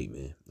of the day,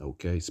 man.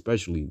 Okay.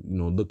 Especially,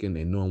 looking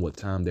and knowing what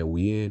time that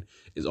we in.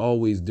 Is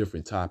always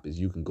different topics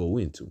you can go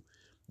into.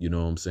 You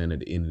know what I'm saying? At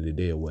the end of the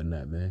day or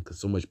whatnot, man. Because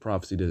so much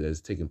prophecy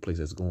that's taking place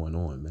that's going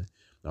on, man.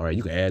 All right.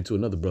 You can add to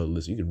another brother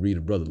listen. You can read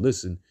a brother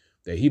listen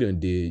that he done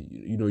did.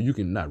 You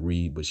can not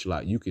read, but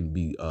you can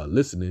be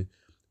listening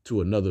to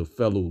another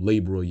fellow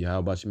laborer,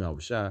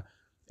 Yahawah,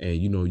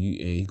 and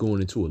he's going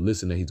into a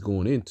listen that he's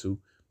going into,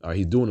 or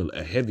he's doing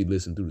a heavy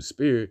listen through the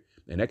spirit,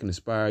 and that can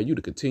inspire you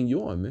to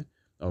continue on, man.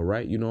 All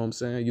right, you know what I'm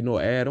saying?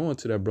 Add on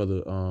to that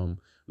brother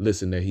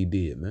listen that he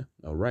did, man.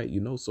 All right,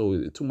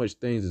 so too much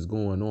things is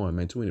going on,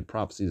 man. Too many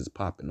prophecies is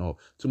popping off.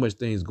 Too much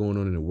things going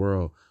on in the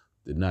world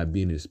that not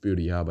being in the spirit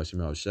of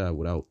Yahawah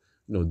without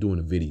doing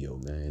a video,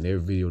 man. And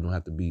every video don't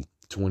have to be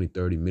 20,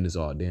 30 minutes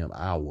or a damn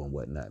hour and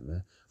whatnot,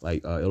 man.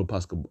 Like Elder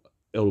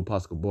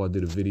Apostle Bar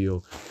did a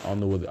video. I don't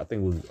know whether, I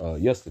think it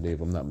was yesterday,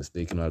 if I'm not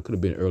mistaken, or it could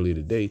have been earlier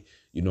today.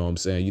 You know what I'm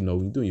saying?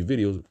 When you're doing your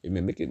videos,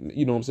 man, make it,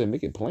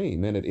 make it plain,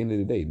 man, at the end of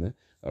the day, man.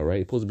 All right.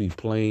 It's supposed to be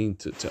plain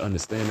to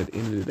understand at the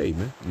end of the day,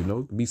 man.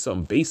 It can be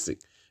something basic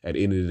at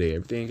the end of the day.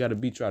 Everything got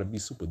to try to be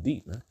super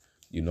deep, man.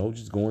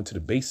 Just going to the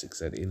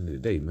basics at the end of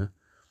the day, man.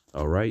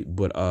 All right.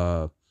 But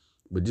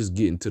just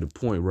getting to the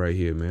point right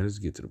here, man. Let's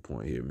get to the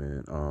point here,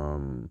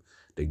 man.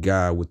 The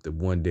guy with the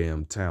one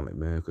damn talent,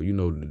 man. Because,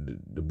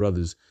 the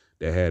brothers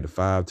that had the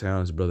 5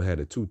 talents, the brother had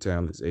the 2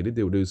 talents. Hey, they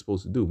did what they were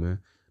supposed to do, man.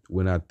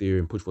 Went out there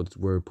and push forth this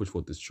word, push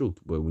forth this truth.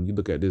 But when you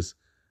look at this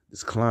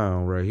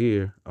clown right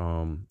here,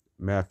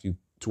 Matthew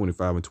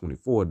 25 and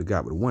 24, the guy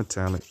with the 1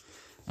 talent,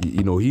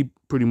 he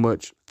pretty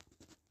much,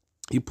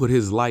 he put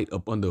his light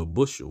up under a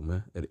bushel,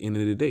 man, at the end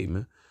of the day,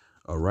 man.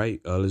 All right,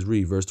 let's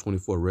read verse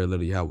 24, red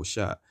letter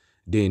Yahawah.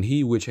 Then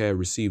he which had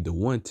received the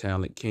 1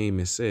 talent came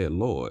and said,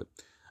 Lord,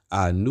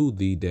 I knew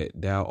thee that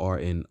thou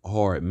art an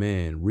hard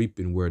man,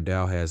 reaping where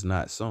thou hast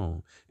not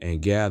sown,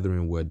 and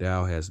gathering where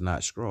thou hast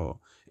not strawed.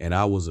 And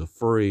I was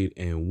afraid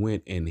and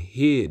went and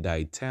hid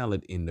thy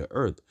talent in the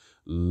earth.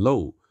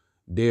 Lo,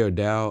 there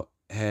thou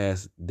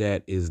hast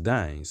that is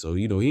thine. So,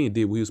 he ain't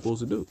did what he was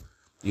supposed to do.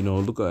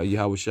 Look at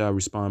Yahawah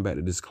respond back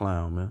to this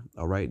clown, man.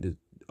 All right.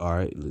 All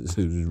right.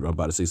 I'm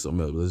about to say something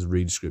else. Let's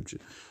read the scripture.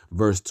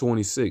 Verse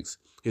 26.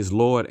 His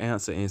Lord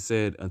answered and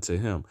said unto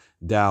him,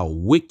 thou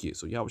wicked.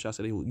 So Yahawah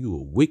said, you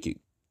a wicked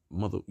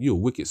mother, you a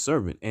wicked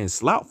servant and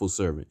slothful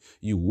servant.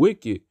 You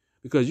wicked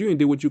because you ain't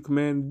did what you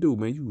commanded to do,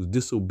 man. You was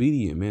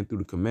disobedient, man, through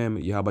the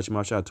commandment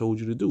Yahawah told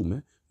you to do,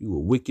 man. You a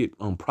wicked,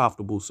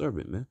 unprofitable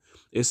servant, man.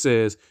 It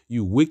says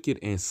you wicked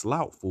and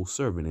slothful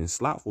servant. And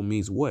slothful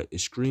means what?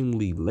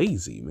 Extremely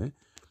lazy, man.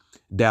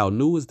 Thou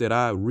knewest that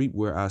I reap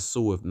where I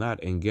soweth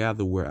not, and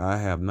gather where I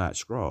have not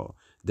strawed.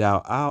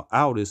 Thou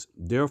oughtest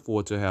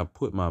therefore to have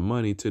put my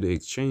money to the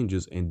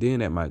exchanges, and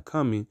then at my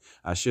coming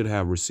I should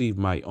have received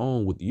my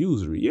own with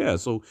usury. Yeah,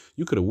 so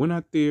you could have went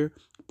out there,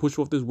 pushed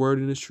forth this word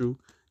and this truth,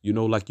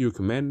 like you were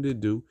commanded to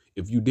do.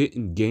 If you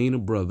didn't gain a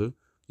brother,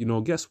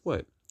 guess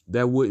what?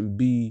 That wouldn't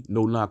be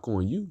no knock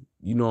on you.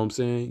 You know what I'm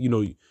saying?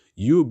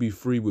 You'll be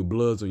free with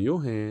bloods on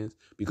your hands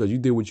because you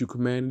did what you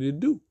commanded to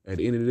do. At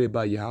the end of the day,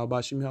 by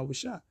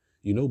Yahawah.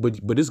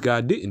 But this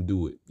guy didn't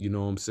do it. You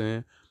know what I'm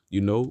saying? He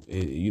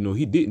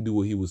didn't do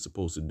what he was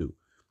supposed to do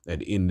at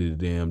the end of the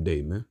damn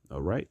day, man.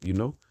 All right.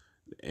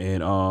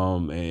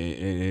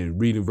 And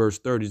reading verse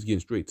 30 is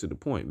getting straight to the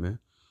point, man.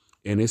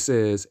 And it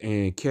says,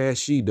 and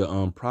cast ye the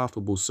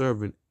unprofitable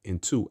servant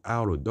into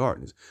outer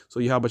darkness. So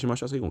Yahawah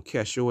say, you're going to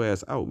cast your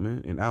ass out,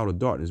 man, and out of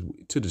darkness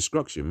to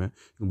destruction, man.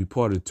 You're going to be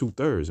part of the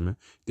 2/3, man.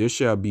 There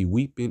shall be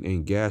weeping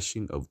and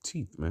gashing of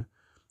teeth, man.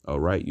 All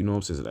right. You know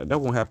what I'm saying?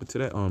 That won't happen to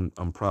that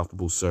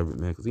unprofitable servant,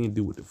 man, because he didn't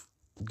do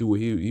what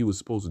he was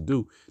supposed to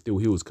do, did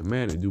what he was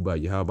commanded to do by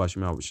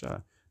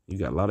Yahawah. You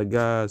got a lot of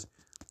guys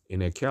in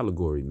that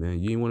category, man.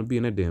 You ain't want to be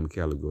in that damn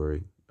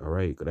category. All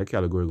right. Because that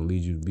category going to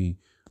lead you to be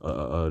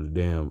the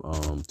damn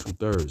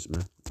 2/3,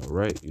 man. All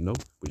right,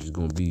 which is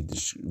gonna be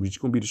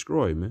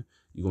destroyed, man.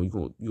 You're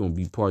gonna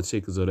be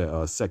partakers of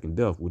that second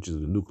death, which is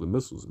the nuclear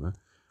missiles, man.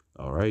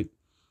 All right,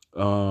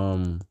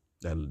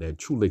 that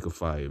true lake of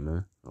fire,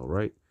 man. All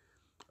right,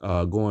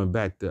 going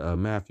back to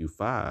Matthew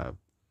 5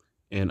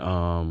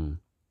 and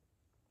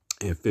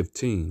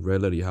 15,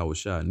 red letter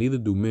Yahawah. Neither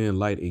do men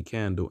light a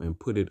candle and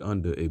put it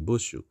under a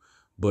bushel,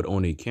 but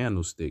on a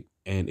candlestick,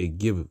 and it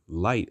giveth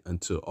light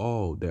unto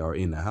all that are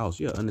in the house.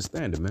 Yeah,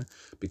 understand it, man.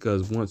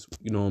 Because once,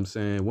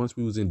 once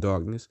we was in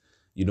darkness,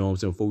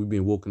 before we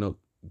being woken up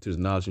to the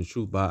knowledge and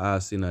truth by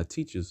our sin, our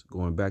teachers,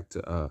 going back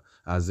to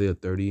Isaiah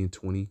 30 and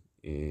 20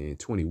 and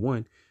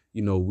 21,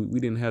 You know, we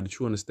didn't have the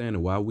true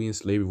understanding why we in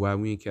slavery, why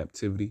we in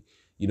captivity.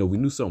 You know, we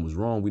knew something was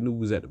wrong. We knew we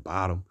was at the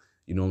bottom.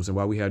 You know what I'm saying?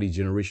 Why we have these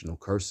generational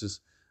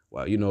curses.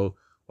 Why, you know,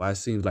 why it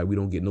seems like we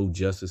don't get no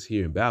justice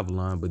here in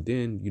Babylon. But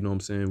then, you know what I'm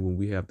saying, when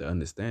we have the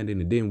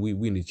understanding, and then we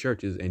in the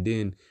churches, and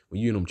then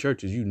when you in them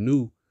churches, you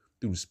knew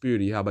through the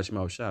spirit of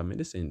Yahawashi Shai, man,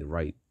 this ain't the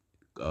right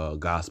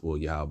gospel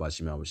of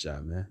Yahawashi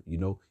Shai, man. You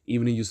know,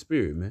 even in your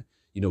spirit, man.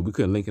 You know, we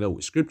couldn't link it up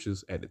with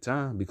scriptures at the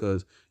time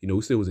because, you know,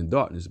 we still was in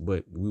darkness,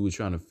 but we were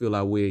trying to feel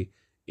our way,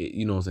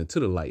 you know what I'm saying, to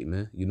the light,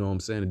 man. You know what I'm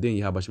saying? And then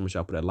Yahawashi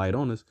Shai put that light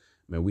on us,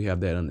 man. We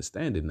have that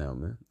understanding now,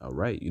 man. All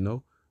right, you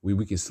know, we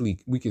can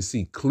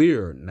see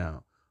clearer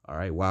now. All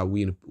right, why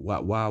we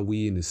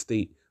in the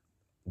state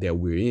that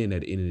we're in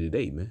at the end of the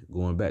day, man.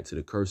 Going back to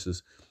the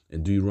curses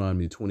in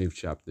Deuteronomy 20th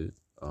chapter,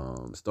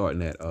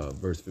 starting at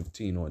verse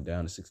 15 on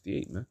down to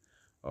 68, man.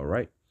 All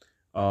right.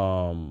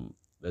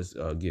 Let's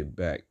get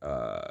back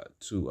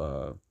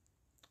to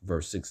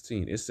verse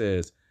 16. It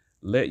says,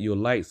 let your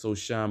light so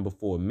shine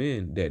before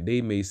men that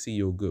they may see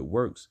your good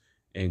works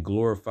and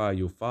glorify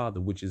your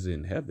Father which is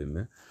in heaven,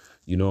 man.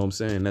 You know what I'm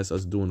saying? That's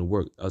us doing the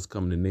work, us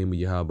coming in the name of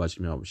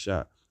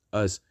Yahawashi,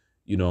 us,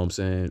 you know what I'm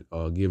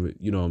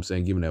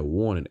saying, giving that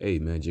warning. Hey,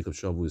 man, Jacob's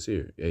trouble is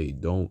here. Hey,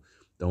 don't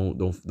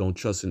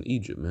trust in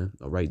Egypt, man.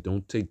 All right,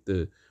 don't take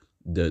the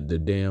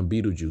damn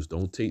Beetlejuice.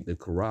 Don't take the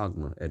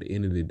charagma. At the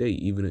end of the day,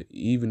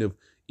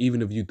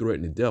 even if you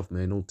threaten to death,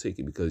 man, don't take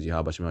it, because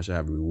Yahawashi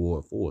have a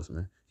reward for us,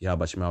 man.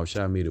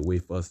 Yahawashi made a way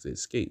for us to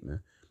escape,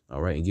 man.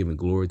 All right, and giving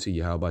glory to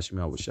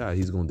Yahawashi,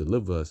 he's gonna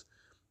deliver us,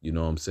 you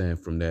know what I'm saying,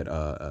 from that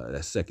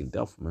that second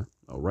death, man.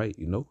 All right,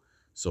 you know.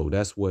 So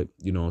that's what,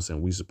 you know what I'm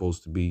saying, we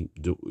supposed to be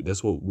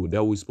that's what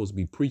we're supposed to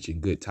be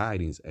preaching, good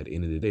tidings at the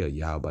end of the day of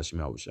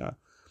Yahawashi.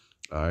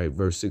 All right,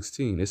 verse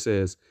 16, it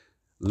says,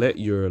 let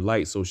your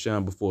light so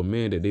shine before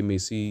men that they may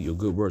see your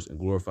good works and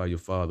glorify your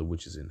Father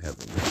which is in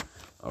heaven.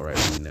 All right,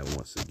 reading that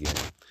once again.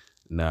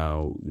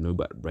 Now, you know,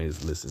 about to bring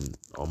this listen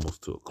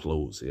almost to a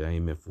close here. I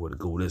ain't meant for it to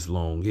go this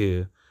long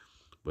here,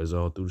 but it's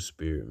all through the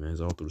spirit, man.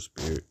 It's all through the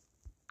spirit.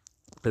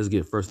 Let's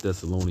get 1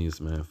 Thessalonians,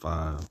 man,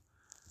 5.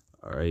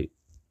 All right.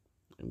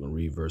 I'm going to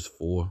read verse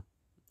 4.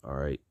 All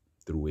right.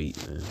 Through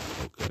 8, man.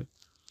 Okay.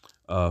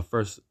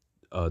 First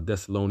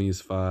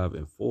Thessalonians 5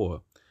 and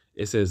 4.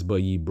 It says,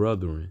 but ye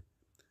brethren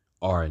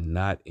are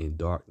not in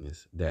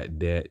darkness, that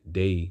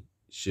day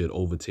should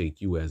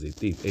overtake you as a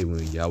thief. Hey,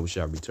 when Yahweh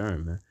shall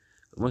return, man.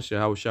 Once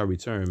Yahweh shall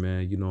return,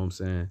 man, you know what I'm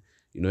saying?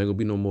 You know, ain't gonna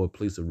be no more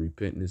place of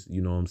repentance.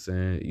 You know what I'm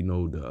saying? You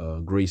know,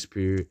 the grace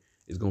period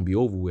is gonna be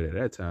over with at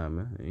that time,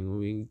 man.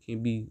 It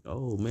can't be,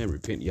 oh man,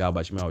 repent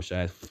Yahweh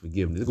shall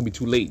forgiveness. It's gonna be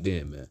too late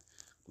then, man.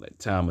 Like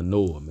time of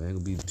Noah, man.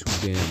 It's gonna be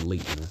too damn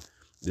late, man.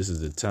 This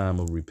is the time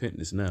of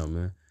repentance now,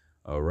 man.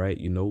 All right,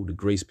 you know, the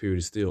grace period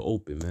is still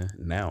open, man.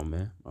 Now,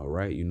 man. All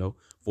right, you know,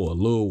 for a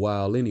little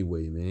while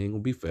anyway, man. Ain't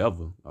gonna be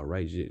forever. All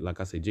right,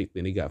 like I say, Jake,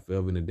 then they got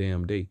forever in a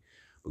damn day.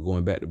 But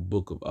going back to the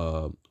book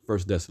of 1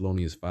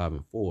 Thessalonians 5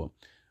 and 4.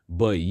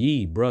 But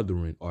ye,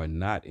 brethren, are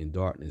not in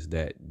darkness,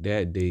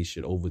 that day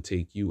should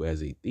overtake you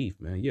as a thief,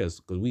 man. Yes,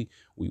 because we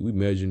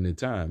measuring the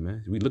time,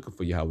 man. We looking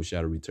for Yahweh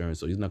shall return,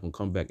 so he's not gonna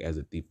come back as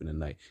a thief in the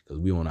night, because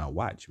we on our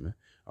watch, man.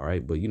 All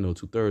right, but you know,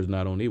 2/3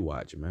 not on their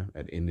watch, man.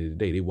 At the end of the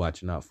day, they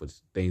watching out for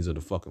things of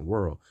the fucking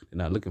world. They're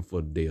not looking for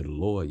the day of the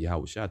Lord,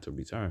 Yahweh shall to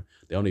return.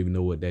 They don't even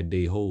know what that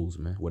day holds,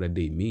 man. What that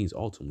day means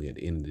ultimately at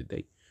the end of the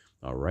day.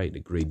 All right, the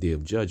great day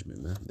of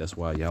judgment, man. That's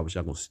why Yahweh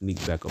shall gonna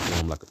sneak back up on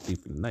them like a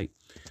thief in the night.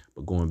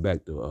 But going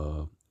back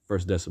to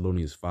 1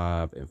 Thessalonians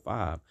 5 and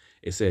 5,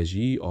 it says,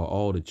 ye are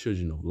all the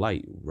children of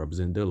light,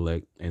 represent the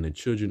elect, and the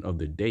children of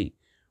the day.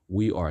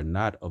 We are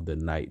not of the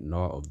night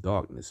nor of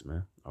darkness,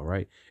 man. All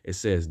right. It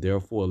says,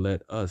 therefore,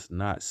 let us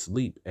not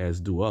sleep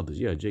as do others.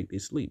 Yeah, Jake, they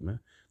sleep, man.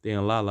 They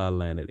in la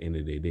land at the end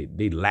of the day.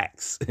 They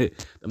lax. Them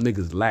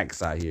niggas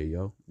lax out here,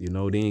 yo. You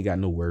know, they ain't got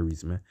no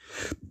worries, man.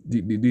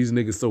 These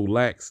niggas so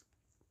lax.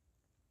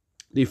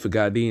 They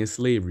forgot they in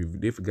slavery.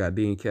 They forgot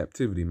they in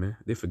captivity, man.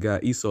 They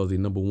forgot Esau's their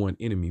 #1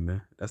 enemy,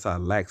 man. That's how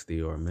lax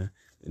they are, man.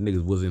 The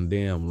niggas was in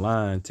damn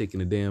line taking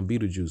the damn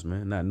Beetlejuice,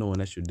 man. Not knowing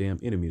that's your damn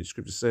enemy. The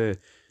scripture said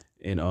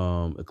in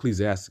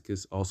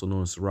Ecclesiasticus, also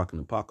known as Sirach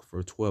and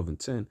Apocrypha 12 and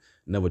 10,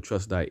 never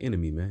trust thy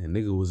enemy, man. And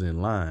nigga was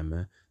in line,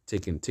 man,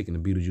 taking the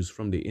Beetlejuice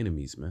from their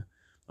enemies, man.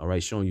 All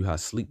right, showing you how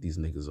sleek these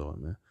niggas are,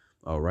 man.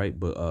 All right,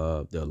 but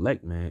the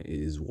elect, man,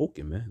 is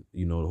woken, man.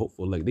 You know, the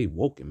hopeful elect, they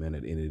woken, man.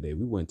 At the end of the day,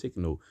 we weren't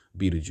taking no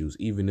Beetlejuice,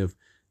 even if,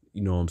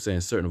 you know what I'm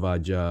saying, certain of our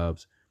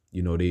jobs,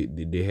 you know,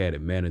 they had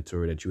it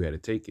mandatory that you had to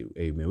take it.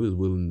 Hey, man, we was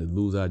willing to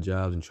lose our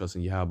jobs and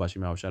trusting Yahweh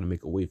trying to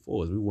make a way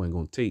for us. We weren't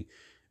going to take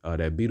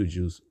that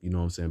Beetlejuice, you know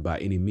what I'm saying, by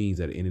any means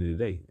at the end of the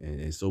day.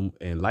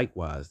 And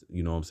likewise,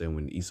 you know what I'm saying,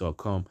 when Esau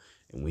come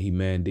and when he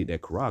mandate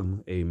that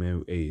charagma, hey,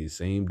 man, hey,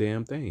 same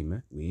damn thing,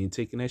 man. We ain't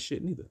taking that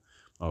shit neither.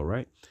 All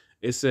right.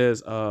 It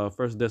says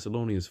 1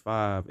 Thessalonians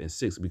 5 and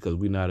 6, because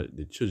we're not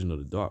the children of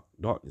the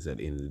darkness at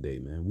the end of the day,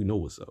 man. We know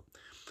what's up.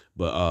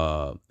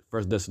 But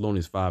 1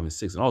 Thessalonians 5 and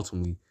 6, and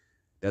ultimately,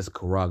 That's a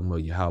charagma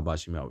of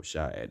Yahawashi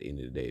Shai at the end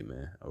of the day,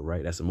 man. All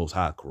right, that's the most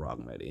high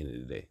charagma at the end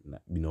of the day,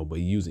 But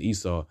he using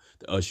Esau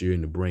to usher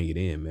in to bring it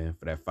in, man,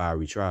 for that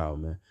fiery trial,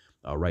 man.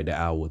 All right, the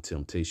hour of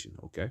temptation,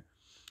 okay.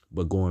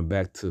 But going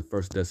back to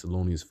 1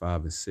 Thessalonians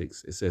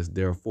 5:6, it says,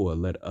 therefore,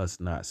 let us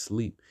not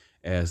sleep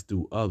as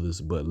do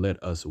others, but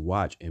let us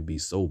watch and be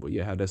sober.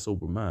 Yeah, have that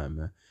sober mind,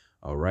 man.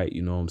 All right,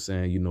 you know what I'm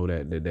saying? You know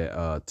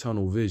that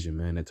tunnel vision,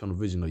 man. That tunnel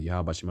vision of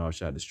Yahawashi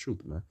Shai is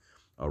truth, man.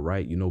 All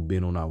right,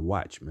 being on our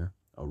watch, man.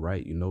 All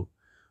right,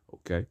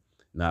 okay.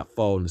 Not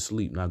falling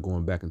asleep, not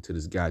going back into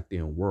this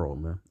goddamn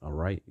world, man. All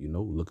right,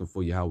 looking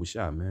for Yahawah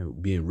Shai, man.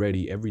 Being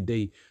ready every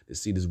day to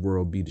see this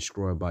world be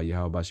destroyed by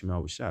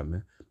Yahawah Shai,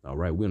 man. All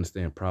right, we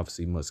understand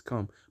prophecy must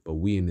come, but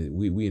we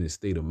in the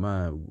state of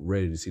mind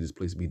ready to see this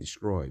place be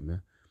destroyed,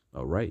 man.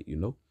 All right,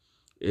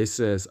 it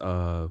says,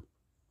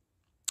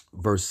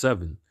 verse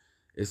 7,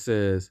 it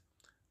says,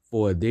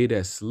 for they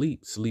that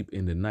sleep, sleep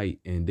in the night,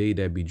 and they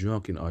that be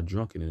drunken are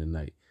drunken in the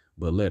night.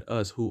 But let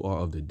us who are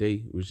of the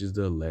day, which is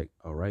the elect,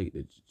 all right,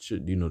 that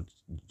should,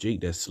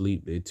 Jake that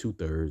sleep, they're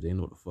 2/3, they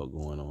know what the fuck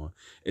going on.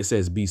 It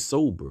says, be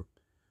sober,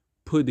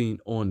 putting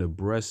on the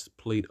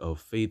breastplate of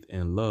faith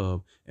and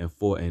love, and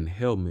for an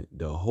helmet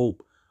the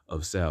hope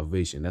of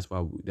salvation. That's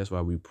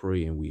why we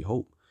pray and we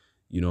hope.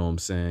 You know what I'm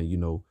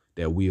saying?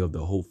 That we are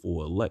the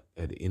hopeful elect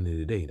at the end of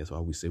the day. That's why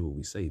we say what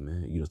we say,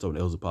 man. So the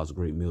Elders Apostles,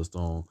 great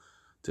millstone,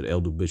 to the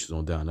elder bishops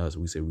on down to us,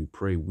 we say we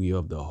pray we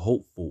of the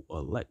hopeful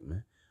elect,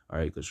 man. All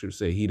right, because Scripture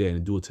say he that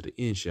endure to the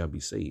end shall be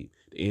saved.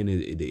 The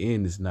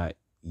end is not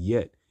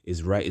yet.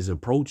 It's right. It's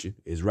approaching.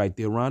 It's right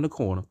there around the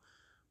corner.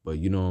 But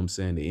you know what I'm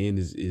saying? The end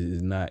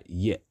is not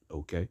yet,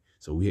 okay?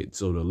 So the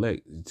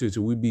elect,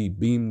 till we be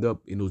beamed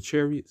up in those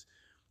chariots,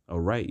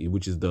 all right,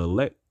 which is the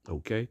elect,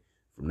 okay?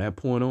 From that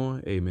point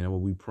on, hey, man,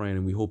 what we praying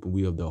and we hoping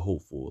we of the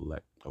hopeful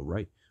elect, all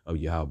right? Of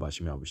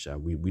Yahawashi Shai.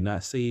 We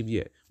not saved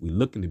yet. We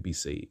looking to be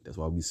saved. That's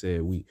why we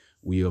said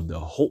we of the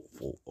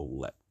hopeful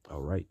elect,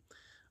 all right?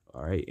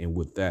 All right, and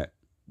with that,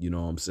 you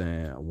know what I'm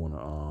saying?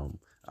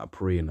 I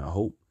pray and I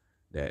hope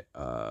that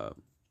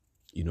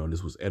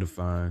this was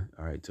edifying,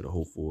 all right, to the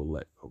hopeful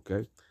elect,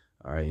 okay?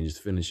 All right, and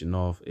just finishing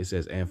off, it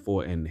says, and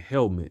for an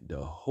helmet,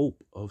 the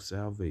hope of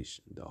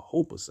salvation,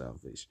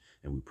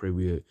 And we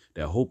pray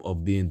that hope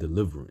of being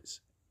deliverance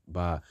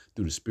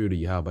through the spirit of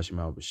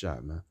Yahawashi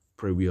Shai, man.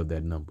 Pray we of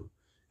that number.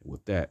 And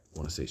with that, I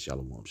want to say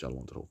shalom to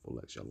the hopeful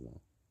elect,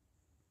 shalom.